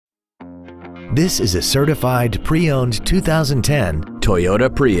This is a certified pre-owned 2010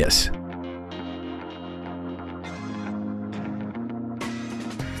 Toyota Prius.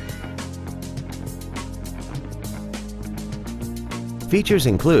 Features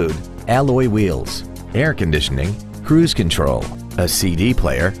include alloy wheels, air conditioning, cruise control, a CD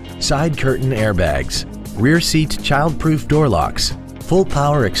player, side curtain airbags, rear seat child-proof door locks, full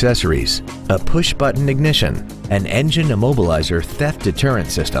power accessories, a push-button ignition, an engine immobilizer theft deterrent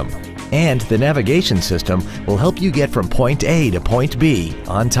system, and the navigation system will help you get from point A to point B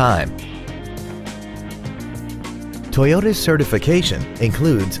on time. Toyota's certification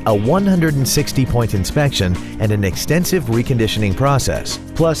includes a 160-point inspection and an extensive reconditioning process,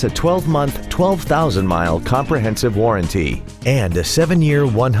 plus a 12-month, 12,000-mile comprehensive warranty and a 7-year,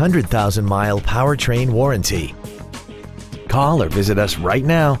 100,000-mile powertrain warranty. Call or visit us right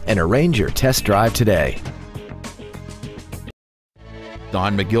now and arrange your test drive today.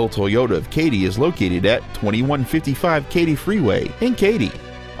 Don McGill Toyota of Katy is located at 2155 Katy Freeway in Katy.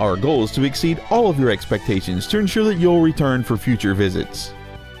 Our goal is to exceed all of your expectations to ensure that you'll return for future visits.